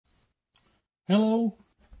Hello,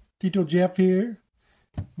 Tito Jeff here,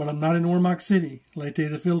 but I'm not in Ormoc City, Leyte,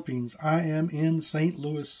 the Philippines. I am in St.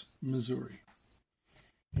 Louis, Missouri.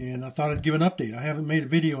 And I thought I'd give an update. I haven't made a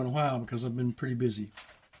video in a while because I've been pretty busy.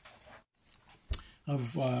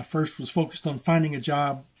 I first was focused on finding a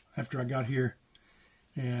job after I got here,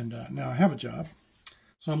 and now I have a job.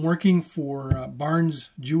 So I'm working for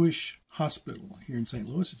Barnes Jewish Hospital here in St.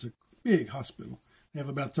 Louis. It's a big hospital. They have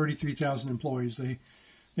about 33,000 employees.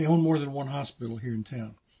 They own more than one hospital here in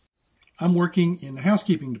town. I'm working in the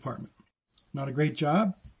housekeeping department. Not a great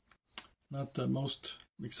job. Not the most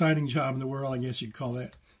exciting job in the world, I guess you'd call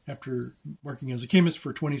that. After working as a chemist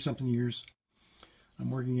for 20-something years, I'm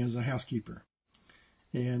working as a housekeeper.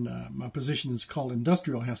 And my position is called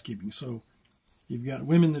industrial housekeeping. So you've got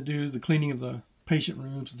women that do the cleaning of the patient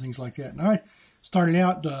rooms and things like that. And I started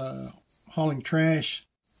out hauling trash.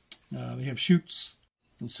 They have chutes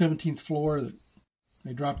on the 17th floor that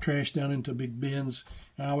they drop trash down into big bins,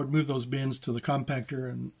 and I would move those bins to the compactor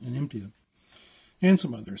and empty them, and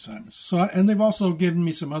some other assignments. And they've also given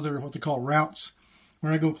me some other what they call routes,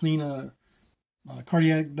 where I go clean a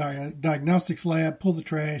cardiac diagnostics lab, pull the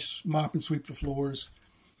trash, mop and sweep the floors,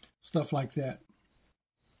 stuff like that.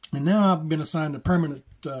 And now I've been assigned a permanent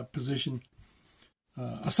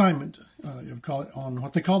assignment, you call it, on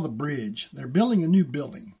what they call the bridge. They're building a new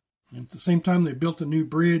building. And at the same time, they built a new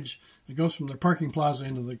bridge that goes from their parking plaza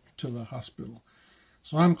to the hospital.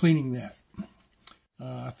 So I'm cleaning that.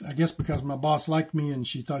 I guess because my boss liked me and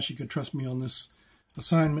she thought she could trust me on this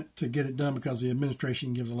assignment to get it done, because the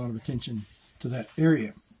administration gives a lot of attention to that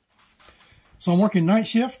area. So I'm working night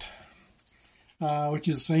shift, which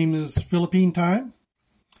is the same as Philippine time.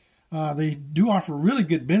 They do offer really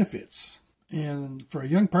good benefits. And for a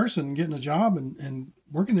young person getting a job and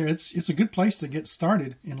working there, it's a good place to get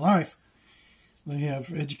started in life. They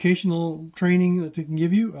have educational training that they can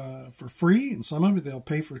give you for free, and some of it they'll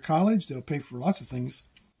pay for college. They'll pay for lots of things.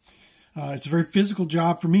 It's a very physical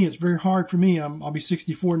job for me. It's very hard for me. I'll be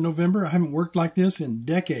 64 in November. I haven't worked like this in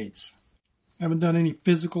decades. I haven't done any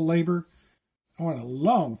physical labor in a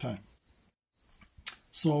long time.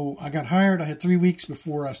 So I got hired. I had 3 weeks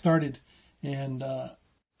before I started, and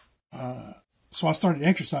so I started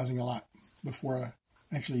exercising a lot before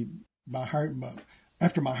after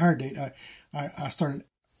my hire date, I started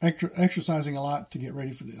exercising a lot to get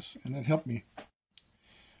ready for this, and that helped me.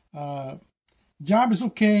 Job is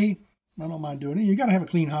okay. I don't mind doing it. You got to have a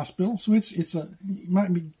clean hospital, so it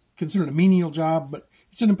might be considered a menial job, but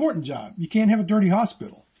it's an important job. You can't have a dirty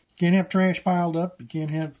hospital. You can't have trash piled up. You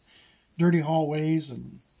can't have dirty hallways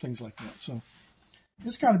and things like that. So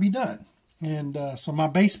it's got to be done. And so my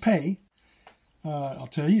base pay, I'll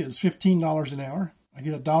tell you, is $15 an hour. I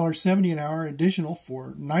get $1.70 an hour additional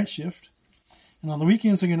for night shift. And on the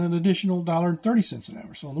weekends, I get an additional $1.30 an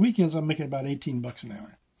hour. So on the weekends, I'm making about $18 an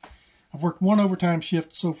hour. I've worked one overtime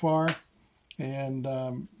shift so far, and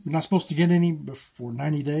I'm not supposed to get any before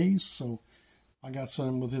 90 days. So I got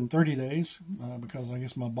some within 30 days because I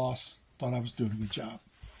guess my boss thought I was doing a good job.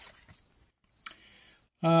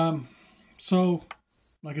 So,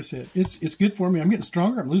 like I said, it's good for me. I'm getting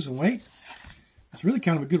stronger. I'm losing weight. It's really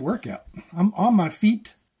kind of a good workout. I'm on my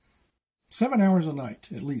feet 7 hours a night,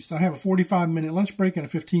 at least. I have a 45-minute lunch break and a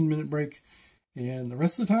 15-minute break. And the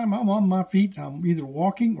rest of the time, I'm on my feet. I'm either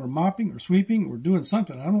walking or mopping or sweeping or doing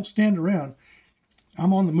something. I don't stand around.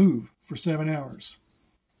 I'm on the move for 7 hours.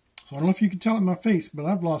 So I don't know if you can tell it in my face, but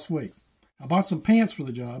I've lost weight. I bought some pants for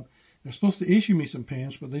the job. They're supposed to issue me some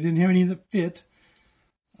pants, but they didn't have any that fit.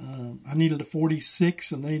 I needed a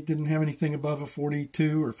 46, and they didn't have anything above a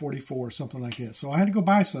 42 or 44 or something like that. So I had to go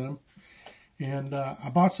buy some, and I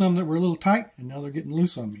bought some that were a little tight, and now they're getting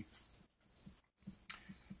loose on me.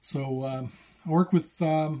 So I work with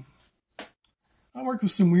some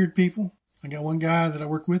weird people. I got one guy that I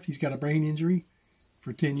work with. He's got a brain injury.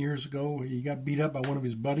 For 10 years ago, he got beat up by one of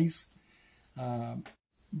his buddies,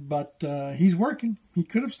 but he's working. He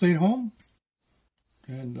could have stayed home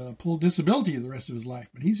and pulled disability the rest of his life,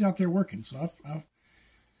 but he's out there working, so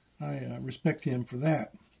I respect him for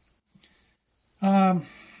that. I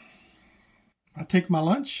take my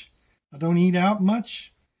lunch. I don't eat out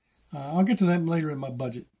much. I'll get to that later in my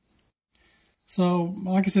budget. So,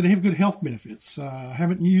 like I said, they have good health benefits. I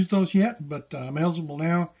haven't used those yet, but I'm eligible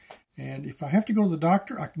now, and if I have to go to the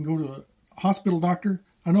doctor, I can go to a hospital doctor.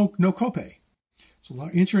 I know no copay. So the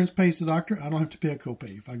insurance pays the doctor. I don't have to pay a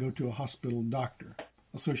copay if I go to a hospital doctor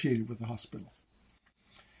associated with the hospital.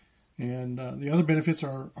 And the other benefits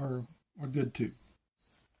are good too.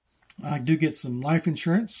 I do get some life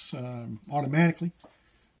insurance automatically.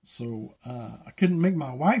 So I couldn't make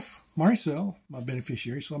my wife, Maricel, my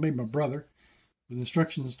beneficiary, so I made my brother. with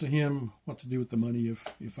instructions to him what to do with the money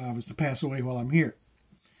if I was to pass away while I'm here.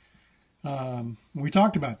 We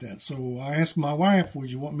talked about that. So I asked my wife,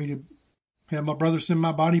 would you want me to have my brother send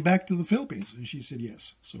my body back to the Philippines? And she said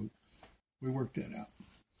yes. So we worked that out.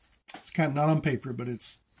 It's kind of not on paper, but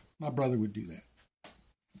my brother would do that.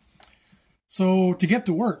 So to get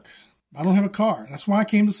to work, I don't have a car. That's why I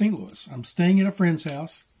came to St. Louis. I'm staying at a friend's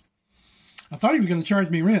house. I thought he was going to charge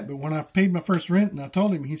me rent, but when I paid my first rent and I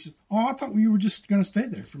told him, he said, "Oh, I thought you were just going to stay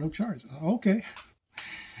there for no charge." Okay.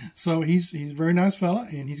 So he's a very nice fella,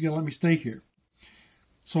 and he's going to let me stay here.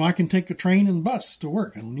 So I can take a train and bus to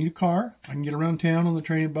work. I don't need a car. I can get around town on the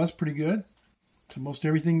train and bus pretty good to most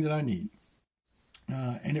everything that I need.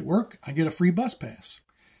 And at work, I get a free bus pass.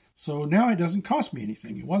 So now it doesn't cost me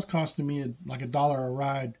anything. It was costing me like $1 a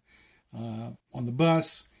ride on the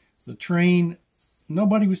bus. The train,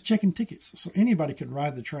 nobody was checking tickets, so anybody could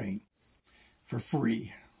ride the train for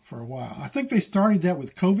free for a while. I think they started that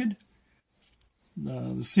with COVID.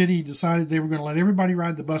 The city decided they were going to let everybody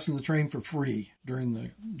ride the bus and the train for free during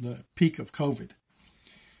the peak of COVID.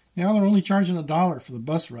 Now they're only charging $1 for the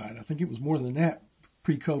bus ride. I think it was more than that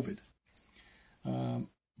pre-COVID.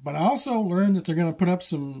 But I also learned that they're going to put up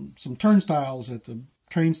some turnstiles at the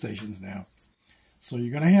train stations now. So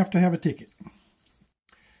you're going to have a ticket.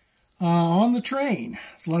 On the train,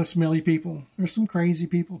 there's a lot of smelly people. There's some crazy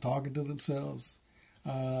people talking to themselves.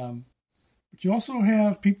 But you also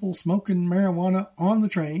have people smoking marijuana on the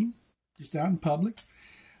train, just out in public.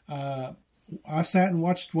 I sat and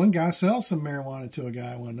watched one guy sell some marijuana to a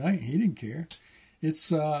guy one night. He didn't care.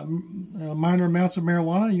 It's minor amounts of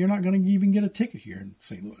marijuana. You're not going to even get a ticket here in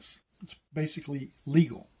St. Louis. It's basically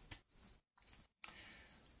legal.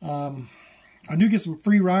 I do get some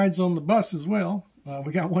free rides on the bus as well.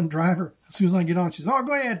 We got one driver. As soon as I get on, she says, "Oh,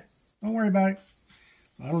 go ahead. Don't worry about it."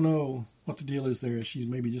 So I don't know what the deal is there. She's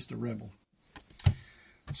maybe just a rebel.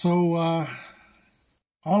 So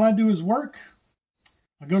all I do is work.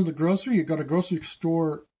 I go to the grocery. I got a grocery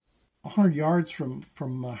store 100 yards from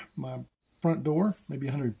my front door, maybe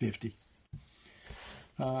 150.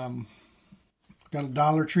 Got a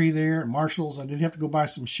Dollar Tree there, Marshall's. I did have to go buy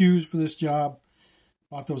some shoes for this job.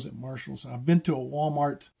 Bought those at Marshall's. I've been to a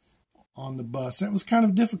Walmart on the bus. That was kind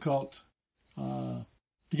of difficult to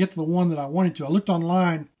get to the one that I wanted to. I looked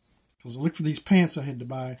online because I looked for these pants I had to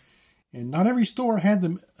buy, and not every store had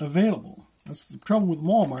them available. That's the trouble with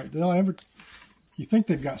Walmart. You think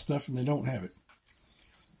they've got stuff and they don't have it.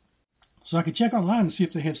 So I could check online and see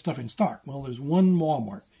if they had stuff in stock. Well, there's one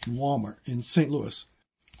Walmart in St. Louis,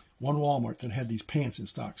 one Walmart that had these pants in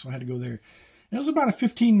stock. So I had to go there. And it was about a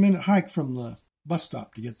 15-minute hike from the bus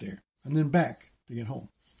stop to get there and then back to get home.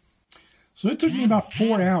 So it took me about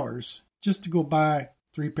 4 hours just to go buy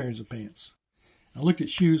 3 pairs of pants. I looked at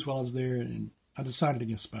shoes while I was there, and I decided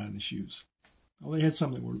against buying the shoes. Well, they had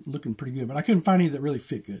some that were looking pretty good, but I couldn't find any that really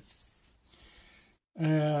fit good.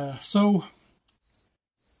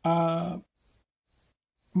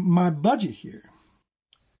 My budget here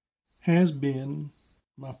has been,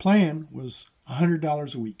 my plan was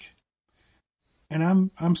 $100 a week. And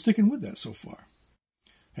I'm sticking with that so far.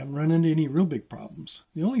 Haven't run into any real big problems.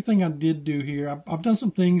 The only thing I did do here, I've done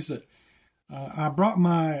some things that I've got a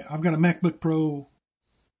MacBook Pro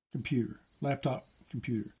laptop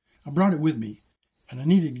computer. I brought it with me, and I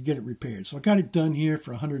needed to get it repaired. So I got it done here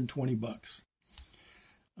for $120.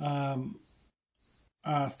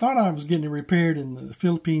 I thought I was getting it repaired in the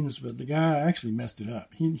Philippines, but the guy actually messed it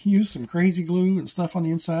up. He used some crazy glue and stuff on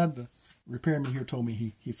the inside. The repairman here told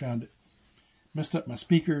me he found it. Messed up my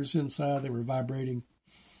speakers inside. They were vibrating.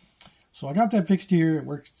 So I got that fixed here. It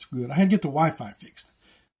works good. I had to get the Wi-Fi fixed.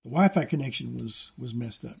 The Wi-Fi connection was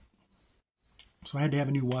messed up. So I had to have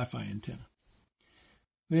a new Wi-Fi antenna.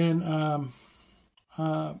 Then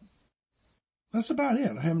that's about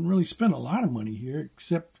it. I haven't really spent a lot of money here,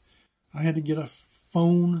 except I had to get a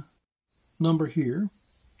phone number here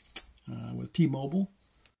with T-Mobile.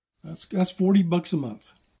 That's $40 a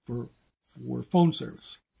month for phone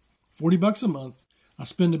service. $40 a month. I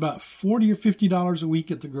spend about $40 or $50 a week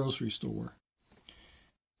at the grocery store.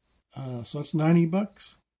 So that's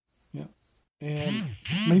 $90. Yeah. And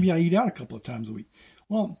maybe I eat out a couple of times a week.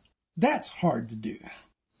 Well, that's hard to do.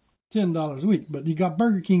 $10 a week. But you got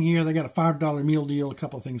Burger King here. They got a $5 meal deal, a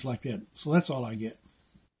couple of things like that. So that's all I get.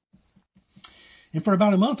 And for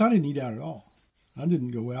about a month, I didn't eat out at all. I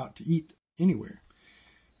didn't go out to eat anywhere.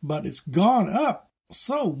 But it's gone up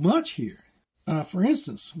so much here. For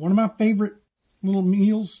instance, one of my favorite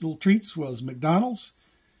little treats was McDonald's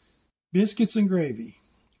biscuits and gravy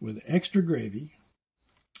with extra gravy,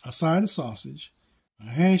 a side of sausage, a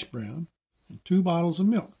hash brown, and 2 bottles of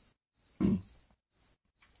milk.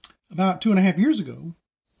 about 2.5 years ago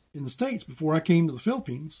in the States before I came to the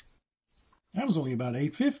Philippines, that was only about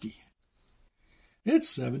 $8.50.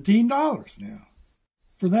 It's $17 now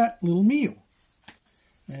for that little meal.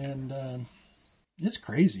 And it's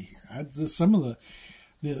crazy here. Some of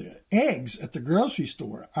the eggs at the grocery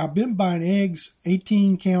store, I've been buying eggs,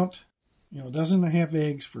 18 count, a dozen and a half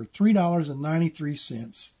eggs for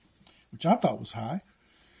 $3.93, which I thought was high.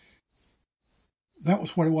 That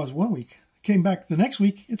was what it was one week. Came back the next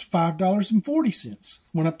week, it's $5.40.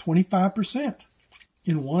 Went up 25%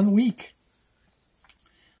 in 1 week.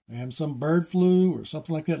 They have some bird flu or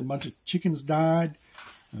something like that. A bunch of chickens died,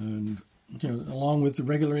 and along with the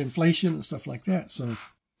regular inflation and stuff like that. So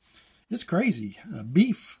it's crazy.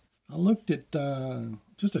 Beef, I looked at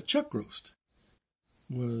just a chuck roast.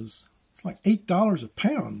 It's like $8 a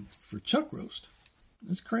pound for chuck roast.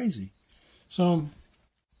 It's crazy. So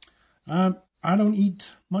I don't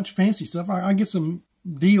eat much fancy stuff. I get some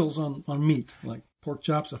deals on meat, like pork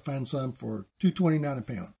chops. I found some for $2.29 a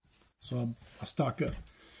pound. So I stock up.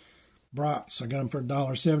 Brats, I got them for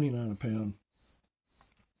 $1.79 a pound.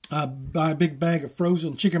 I buy a big bag of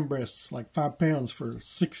frozen chicken breasts, like 5 pounds for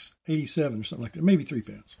 $6.87 or something like that, maybe 3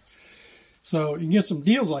 pounds. So you can get some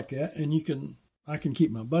deals like that, and I can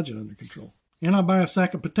keep my budget under control. And I buy a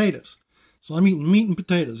sack of potatoes. So I'm eating meat and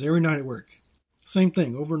potatoes every night at work. Same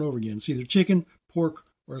thing over and over again. It's either chicken, pork,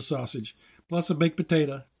 or a sausage, plus a baked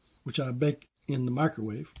potato, which I bake in the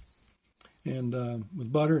microwave, and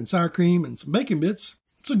with butter and sour cream and some bacon bits.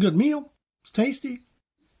 It's a good meal. It's tasty.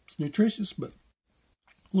 It's nutritious, but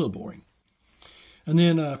a little boring. And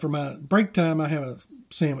then for my break time, I have a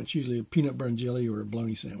sandwich, usually a peanut butter and jelly or a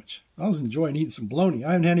bologna sandwich. I was enjoying eating some bologna.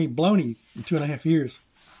 I haven't had any bologna in 2.5 years.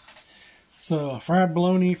 So fried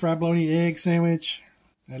bologna egg sandwich,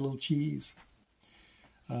 add a little cheese.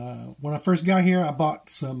 When I first got here, I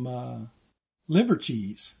bought some liver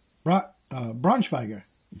cheese, Braunschweiger,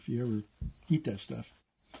 if you ever eat that stuff.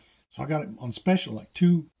 So I got it on special, like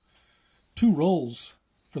two rolls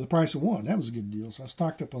for the price of one. That was a good deal. So I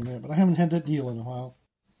stocked up on that, but I haven't had that deal in a while.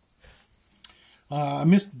 I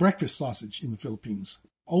missed breakfast sausage in the Philippines.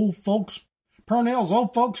 Purnell's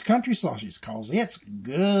Old Folks Country Sausage, cause it's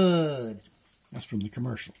good. That's from the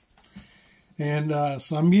commercial. And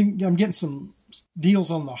so I'm getting some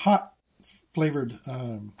deals on the hot flavored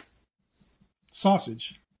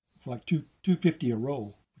sausage for like $2.50 a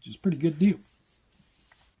roll, which is a pretty good deal.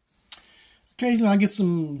 Occasionally I get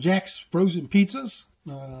some Jack's frozen pizzas.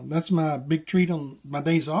 That's my big treat on my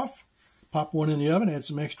days off. Pop one in the oven, add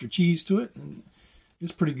some extra cheese to it, and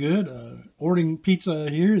it's pretty good. Ordering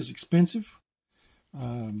pizza here is expensive,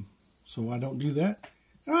 so I don't do that.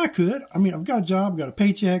 I could. I've got a job, got a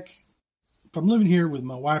paycheck. If I'm living here with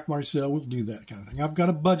my wife, Marcel, we'll do that kind of thing. I've got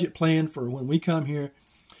a budget plan for when we come here,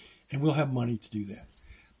 and we'll have money to do that.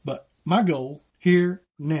 But my goal here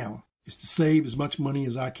now is to save as much money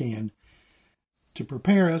as I can to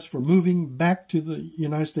prepare us for moving back to the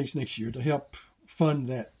United States next year to help fund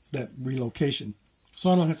that relocation,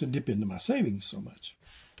 so I don't have to dip into my savings so much.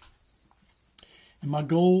 And my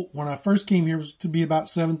goal when I first came here was to be about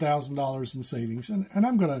 $7,000 in savings, and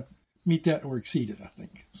I'm going to meet that or exceed it, I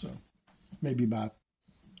think. So maybe about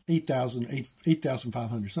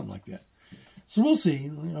 $8,500, something like that. So we'll see,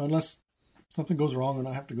 unless something goes wrong and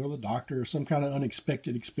I have to go to the doctor or some kind of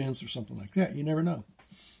unexpected expense or something like that. You never know.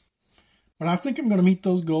 But I think I'm going to meet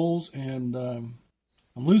those goals, and I'm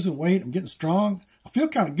losing weight. I'm getting strong. I feel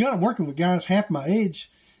kind of good. I'm working with guys half my age,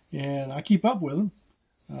 and I keep up with them.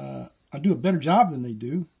 I do a better job than they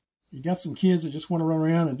do. You got some kids that just want to run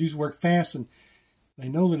around and do work fast, and they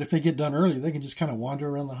know that if they get done early, they can just kind of wander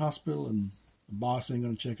around the hospital, and the boss ain't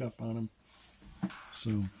going to check up on them.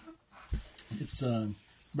 So it's,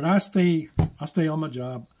 but I stay on my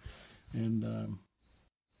job, and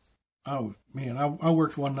oh man, I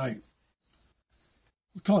worked one night.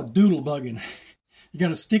 We call it doodle bugging. You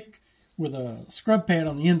got a stick with a scrub pad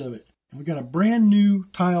on the end of it, and we got a brand new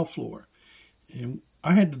tile floor, and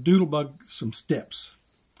I had to doodle bug some steps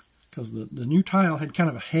because the new tile had kind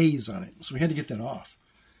of a haze on it, so we had to get that off.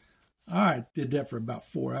 I did that for about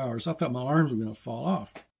 4 hours. I thought my arms were going to fall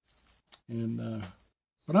off, and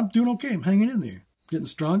but I'm doing okay. I'm hanging in there, getting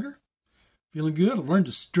stronger, feeling good. I've learned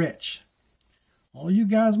to stretch. All you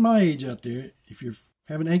guys my age out there, if you're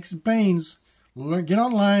having aches and pains, get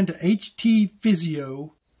online to HT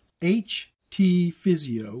Physio. HT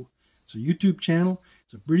Physio. It's a YouTube channel.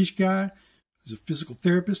 It's a British guy. He's a physical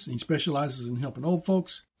therapist, and he specializes in helping old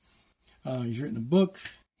folks. He's written a book.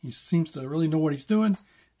 He seems to really know what he's doing.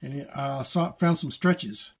 And I found some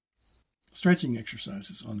stretching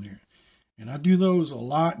exercises on there. And I do those a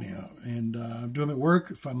lot now. And I do them at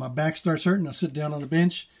work. If my back starts hurting, I sit down on the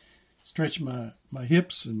bench stretch my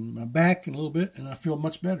hips and my back a little bit, and I feel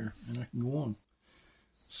much better, and I can go on.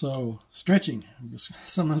 So stretching is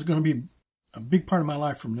something that's going to be a big part of my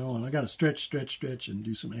life from now on. I got to stretch, and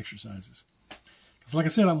do some exercises. Because like I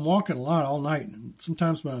said, I'm walking a lot all night, and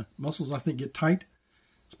sometimes my muscles, I think, get tight,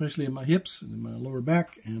 especially in my hips and in my lower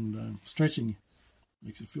back, and stretching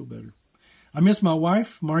makes it feel better. I miss my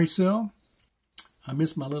wife, Maricel. I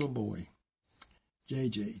miss my little boy,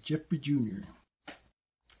 JJ, Jeffrey Jr.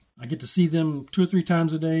 I get to see them 2 or 3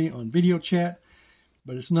 times a day on video chat,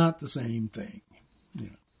 but it's not the same thing. You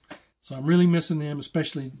know. So I'm really missing them,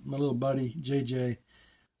 especially my little buddy, JJ.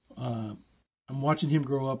 I'm watching him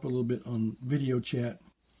grow up a little bit on video chat.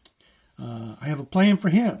 I have a plan for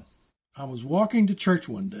him. I was walking to church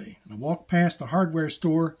one day, and I walked past a hardware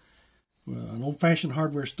store, an old-fashioned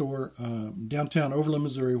hardware store downtown Overland,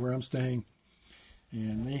 Missouri, where I'm staying,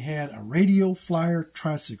 and they had a Radio Flyer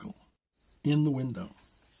tricycle in the window.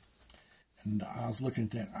 And I was looking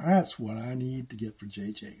at that. That's what I need to get for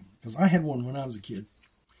JJ, because I had one when I was a kid.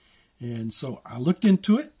 And so I looked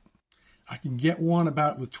into it. I can get one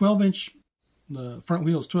about with 12-inch, the front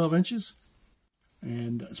wheel is 12 inches.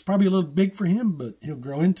 And it's probably a little big for him, but he'll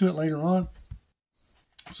grow into it later on.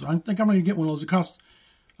 So I think I'm going to get one of those. It costs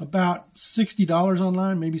about $60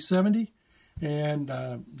 online, maybe $70. And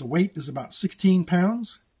the weight is about 16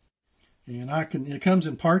 pounds. And it comes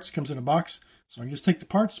in parts, comes in a box. So I can just take the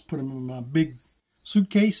parts, put them in my big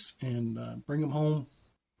suitcase, and bring them home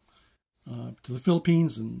to the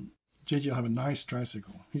Philippines. And JJ will have a nice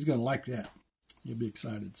tricycle. He's going to like that. He'll be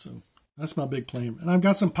excited. So that's my big plan. And I've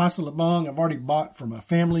got some pasta labong I've already bought for my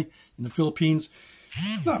family in the Philippines.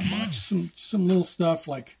 Not much. Some little stuff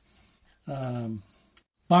like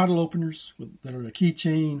bottle openers that are a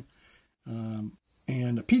keychain,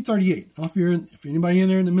 and a P38. I don't know if anybody in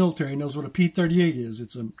there in the military knows what a P38 is.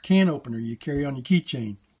 It's a can opener you carry on your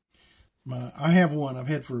keychain. I have one I've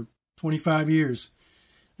had for 25 years,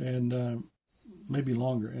 and maybe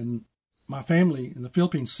longer. And my family in the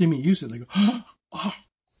Philippines see me use it. They go, "Oh,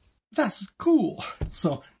 that's cool."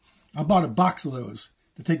 So I bought a box of those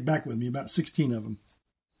to take back with me, about 16 of them.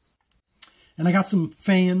 And I got some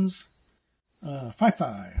fans,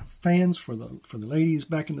 Fi-Fi fans for the ladies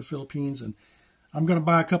back in the Philippines. And I'm going to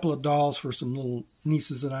buy a couple of dolls for some little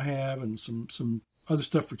nieces that I have, and some other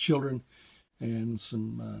stuff for children, and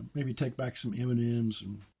some maybe take back some M&Ms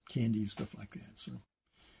and candy and stuff like that. So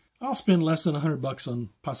I'll spend less than $100 on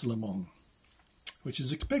pasalabong, which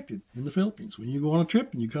is expected in the Philippines. When you go on a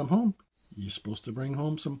trip and you come home, you're supposed to bring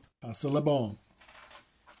home some pasalabong.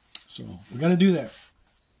 So we got to do that.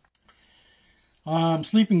 I'm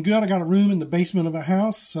sleeping good. I got a room in the basement of a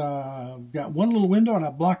house. Got one little window, and I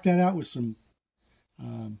blocked that out with some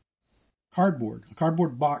cardboard. A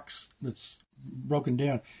cardboard box that's broken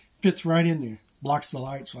down. Fits right in there. Blocks the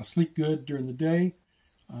light, so I sleep good during the day.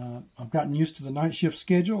 I've gotten used to the night shift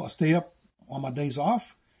schedule. I stay up on my days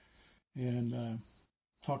off and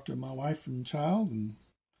talk to my wife and child. And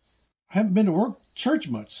I haven't been to church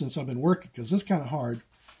much since I've been working, because it's kind of hard.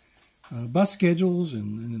 Bus schedules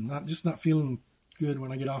and not feeling good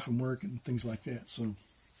when I get off from work and things like that. So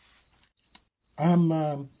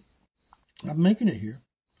I'm making it here.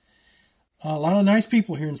 A lot of nice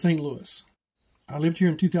people here in St. Louis. I lived here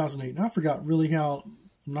in 2008, and I forgot really how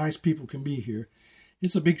nice people can be here.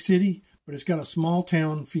 It's a big city, but it's got a small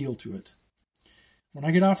town feel to it. When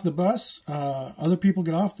I get off the bus, other people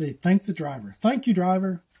get off, they thank the driver. "Thank you,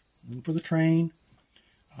 driver," and for the train.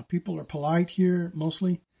 People are polite here,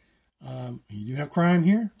 mostly. You do have crime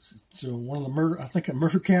here. It's one of the a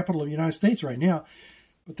murder capital of the United States right now.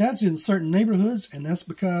 But that's in certain neighborhoods, and that's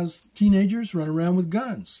because teenagers run around with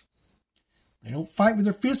guns. They don't fight with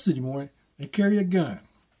their fists anymore. They carry a gun.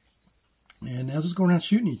 And they'll just go around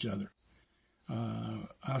shooting each other.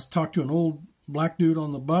 I was talking to an old black dude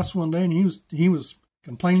on the bus one day, and he was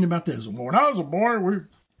complaining about this. "When I was a boy,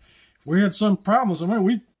 we had some problems. I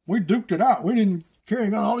mean, we duked it out. We didn't carry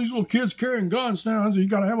a gun. All these little kids carrying guns now. So you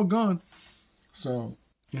got to have a gun." So,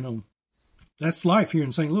 that's life here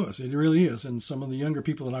in St. Louis. It really is. And some of the younger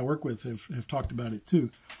people that I work with have talked about it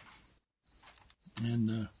too.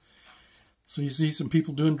 And so you see some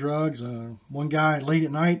people doing drugs. One guy late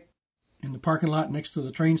at night in the parking lot next to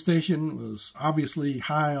the train station was obviously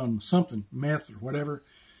high on something, meth or whatever.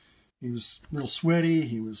 He was real sweaty.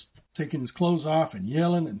 He was taking his clothes off and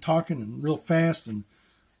yelling and talking and real fast and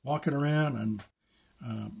walking around,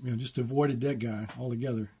 and just avoided that guy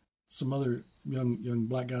altogether. Some other young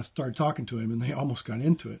black guys started talking to him, and they almost got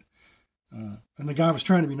into it. And the guy was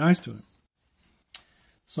trying to be nice to him.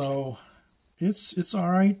 So it's all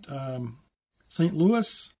right. St.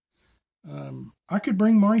 Louis, I could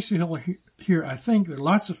bring Marisa here. I think there are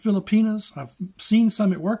lots of Filipinas. I've seen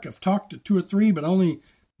some at work. I've talked to 2 or 3, but only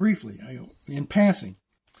briefly, in passing.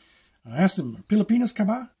 I asked them, Filipinas ka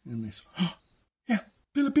ba? And they said, oh, yeah,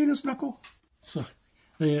 Filipinas nako. So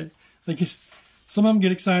they get, some of them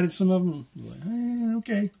get excited, some of them like,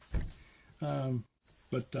 okay.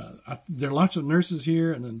 But there are lots of nurses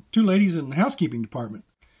here, and then 2 ladies in the housekeeping department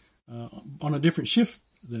on a different shift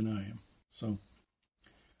than I am. So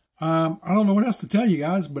I don't know what else to tell you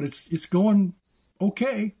guys, but it's going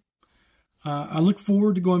okay. I look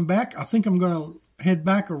forward to going back. I think I'm going to head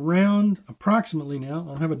back around approximately now.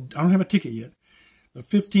 I don't have a ticket yet. The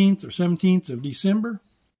 15th or 17th of December,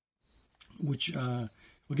 which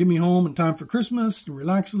will get me home in time for Christmas to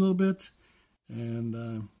relax a little bit,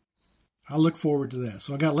 and I look forward to that.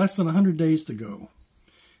 So I got less than 100 days to go,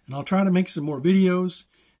 and I'll try to make some more videos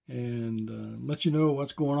and let you know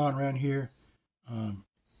what's going on around here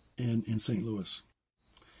in St. Louis.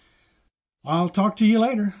 I'll talk to you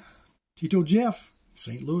later. Tito Jeff,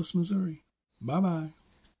 St. Louis, Missouri. Bye-bye.